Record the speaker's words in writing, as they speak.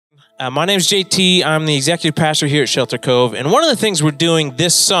My name is JT. I'm the executive pastor here at Shelter Cove. And one of the things we're doing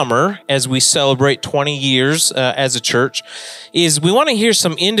this summer as we celebrate 20 years as a church is we want to hear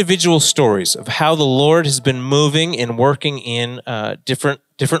some individual stories of how the Lord has been moving and working in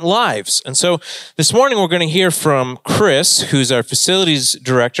different lives. And so this morning we're going to hear from Chris, who's our facilities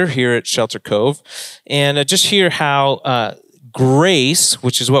director here at Shelter Cove, and just hear how grace,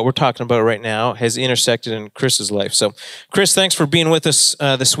 which is what we're talking about right now, has intersected in Chris's life. So, Chris, thanks for being with us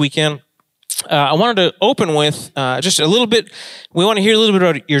this weekend. I wanted to open with just a little bit. We want to hear a little bit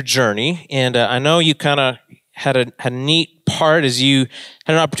about your journey, and I know you kind of had a neat part as you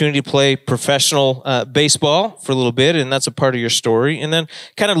had an opportunity to play professional baseball for a little bit, and that's a part of your story. And then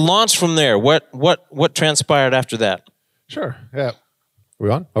kind of launch from there. What transpired after that? Sure. Yeah. We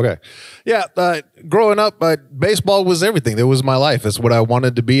on? Okay. Yeah, growing up, baseball was everything. It was my life. It's what I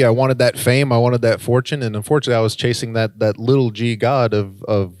wanted to be. I wanted that fame. I wanted that fortune. And unfortunately, I was chasing that little g God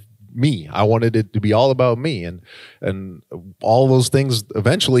of me. I wanted it to be all about me. And all those things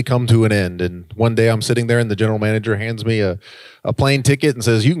eventually come to an end. And one day I'm sitting there and the general manager hands me a plane ticket and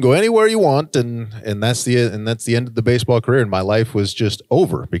says, you can go anywhere you want. And that's the end of the baseball career. And my life was just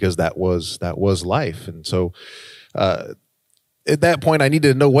over because that was life. And so, at that point, I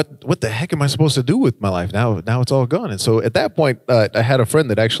needed to know what the heck am I supposed to do with my life? Now it's all gone. And so at that point, I had a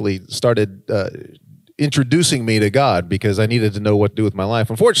friend that actually started introducing me to God because I needed to know what to do with my life.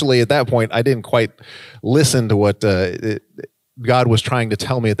 Unfortunately, at that point, I didn't quite listen to what God was trying to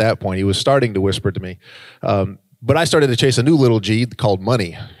tell me at that point. He was starting to whisper to me. But I started to chase a new little G called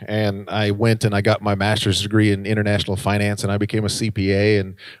money. And I went and I got my master's degree in international finance and I became a CPA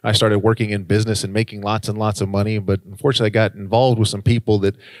and I started working in business and making lots and lots of money. But unfortunately, I got involved with some people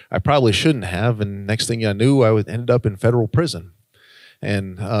that I probably shouldn't have. And next thing I knew, I ended up in federal prison.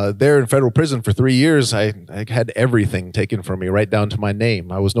 And there in federal prison for 3 years, I had everything taken from me, right down to my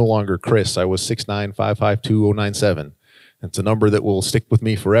name. I was no longer Chris. I was 6'9", 5'5", 2097. It's a number that will stick with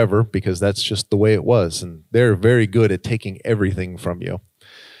me forever because that's just the way it was. And they're very good at taking everything from you.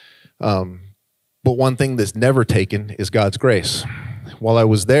 But one thing that's never taken is God's grace. While I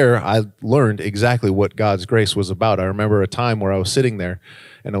was there, I learned exactly what God's grace was about. I remember a time where I was sitting there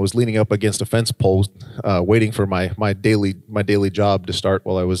and I was leaning up against a fence post, waiting for my daily job to start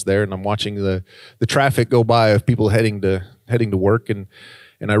while I was there. And I'm watching the traffic go by of people heading to work. And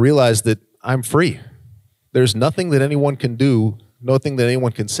I realized that I'm free. There's nothing that anyone can do, nothing that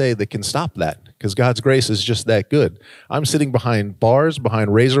anyone can say that can stop that because God's grace is just that good. I'm sitting behind bars,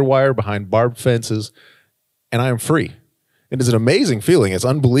 behind razor wire, behind barbed fences, and I am free. It is an amazing feeling. It's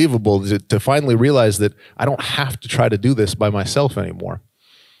unbelievable to finally realize that I don't have to try to do this by myself anymore.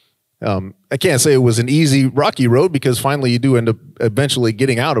 I can't say it was an easy, rocky road because finally you do end up eventually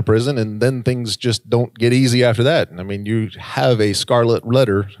getting out of prison and then things just don't get easy after that. I mean, you have a scarlet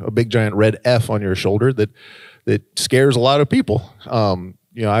letter, a big giant red F on your shoulder that scares a lot of people.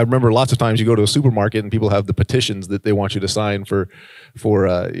 I remember lots of times you go to a supermarket and people have the petitions that they want you to sign for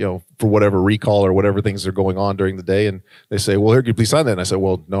whatever recall or whatever things are going on during the day. And they say, well, here, could you please sign that? And I say,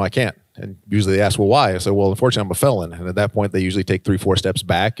 well, no, I can't. And usually they ask, well, why? I say, well, unfortunately, I'm a felon. And at that point, they usually take 3-4 steps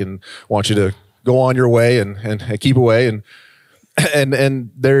back and want you to go on your way and keep away.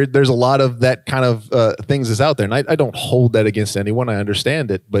 And there's a lot of that kind of things that's out there. And I don't hold that against anyone. I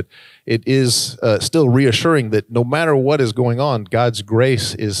understand it. But it is still reassuring that no matter what is going on, God's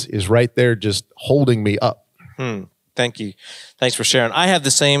grace is right there just holding me up. Thank you. Thanks for sharing. I have the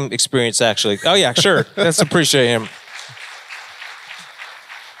same experience, actually. Oh, yeah, sure. Let's appreciate him.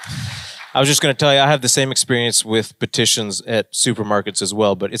 I was just going to tell you, I have the same experience with petitions at supermarkets as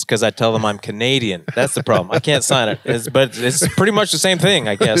well, but it's because I tell them I'm Canadian. That's the problem. I can't sign it. But it's pretty much the same thing,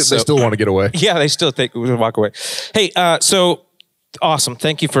 I guess. They still want to get away. Yeah, they still walk away. Hey, so awesome.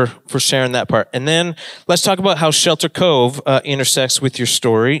 Thank you for sharing that part. And then let's talk about how Shelter Cove intersects with your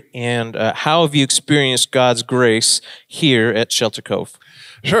story and how have you experienced God's grace here at Shelter Cove?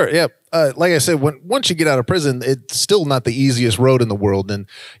 Sure, yeah. Like I said, once you get out of prison, it's still not the easiest road in the world, and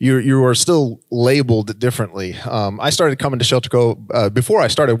you are still labeled differently. I started coming to Shelter Cove before I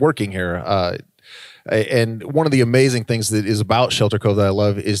started working here, and one of the amazing things that is about Shelter Cove that I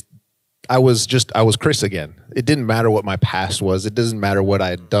love is I was Chris again. It didn't matter what my past was. It doesn't matter what I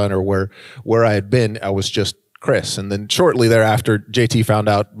had done or where I had been. I was just Chris. And then shortly thereafter, JT found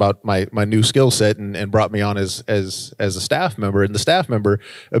out about my new skill set and brought me on as a staff member. And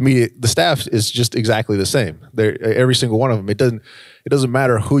the staff is just exactly the same. Every single one of them. It doesn't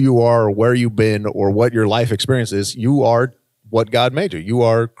matter who you are or where you've been or what your life experience is. You are what God made you. You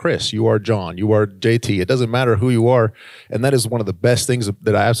are Chris, you are John, you are JT. It doesn't matter who you are. And that is one of the best things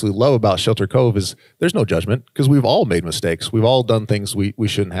that I absolutely love about Shelter Cove is there's no judgment because we've all made mistakes. We've all done things we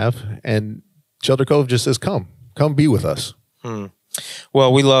shouldn't have. And Shelter Cove just says, come be with us.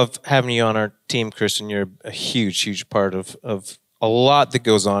 Well, we love having you on our team, Chris, and you're a huge part of a lot that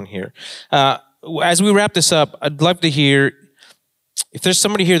goes on here. As we wrap this up, I'd love to hear if there's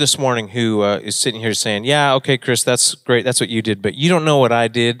somebody here this morning who is sitting here saying, yeah, okay, Chris, that's great. That's what you did. But you don't know what I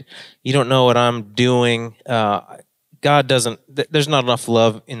did. You don't know what I'm doing. God doesn't, there's not enough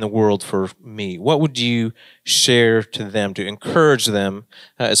love in the world for me. What would you share to them to encourage them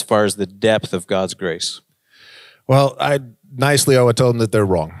as far as the depth of God's grace? Well, I would tell them that they're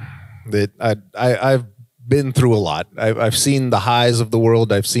wrong. That I've been through a lot. I've seen the highs of the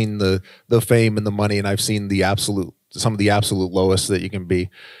world. I've seen the fame and the money, and I've seen some of the absolute lowest that you can be.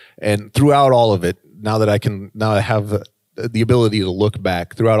 And throughout all of it, now that I have the ability to look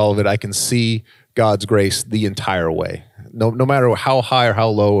back, throughout all of it, I can see God's grace the entire way. No matter how high or how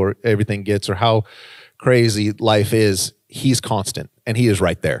low or everything gets or how crazy life is, He's constant and He is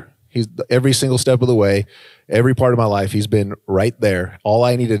right there. He's every single step of the way, every part of my life, He's been right there. All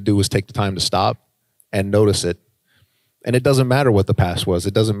I needed to do was take the time to stop and notice it. And it doesn't matter what the past was.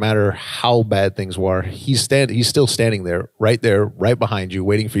 It doesn't matter how bad things were. He's still standing there, right behind you,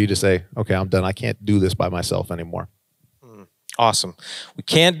 waiting for you to say, okay, I'm done. I can't do this by myself anymore. Awesome. We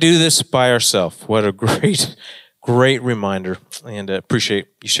can't do this by ourselves. What a great reminder. And appreciate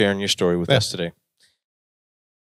you sharing your story with us today.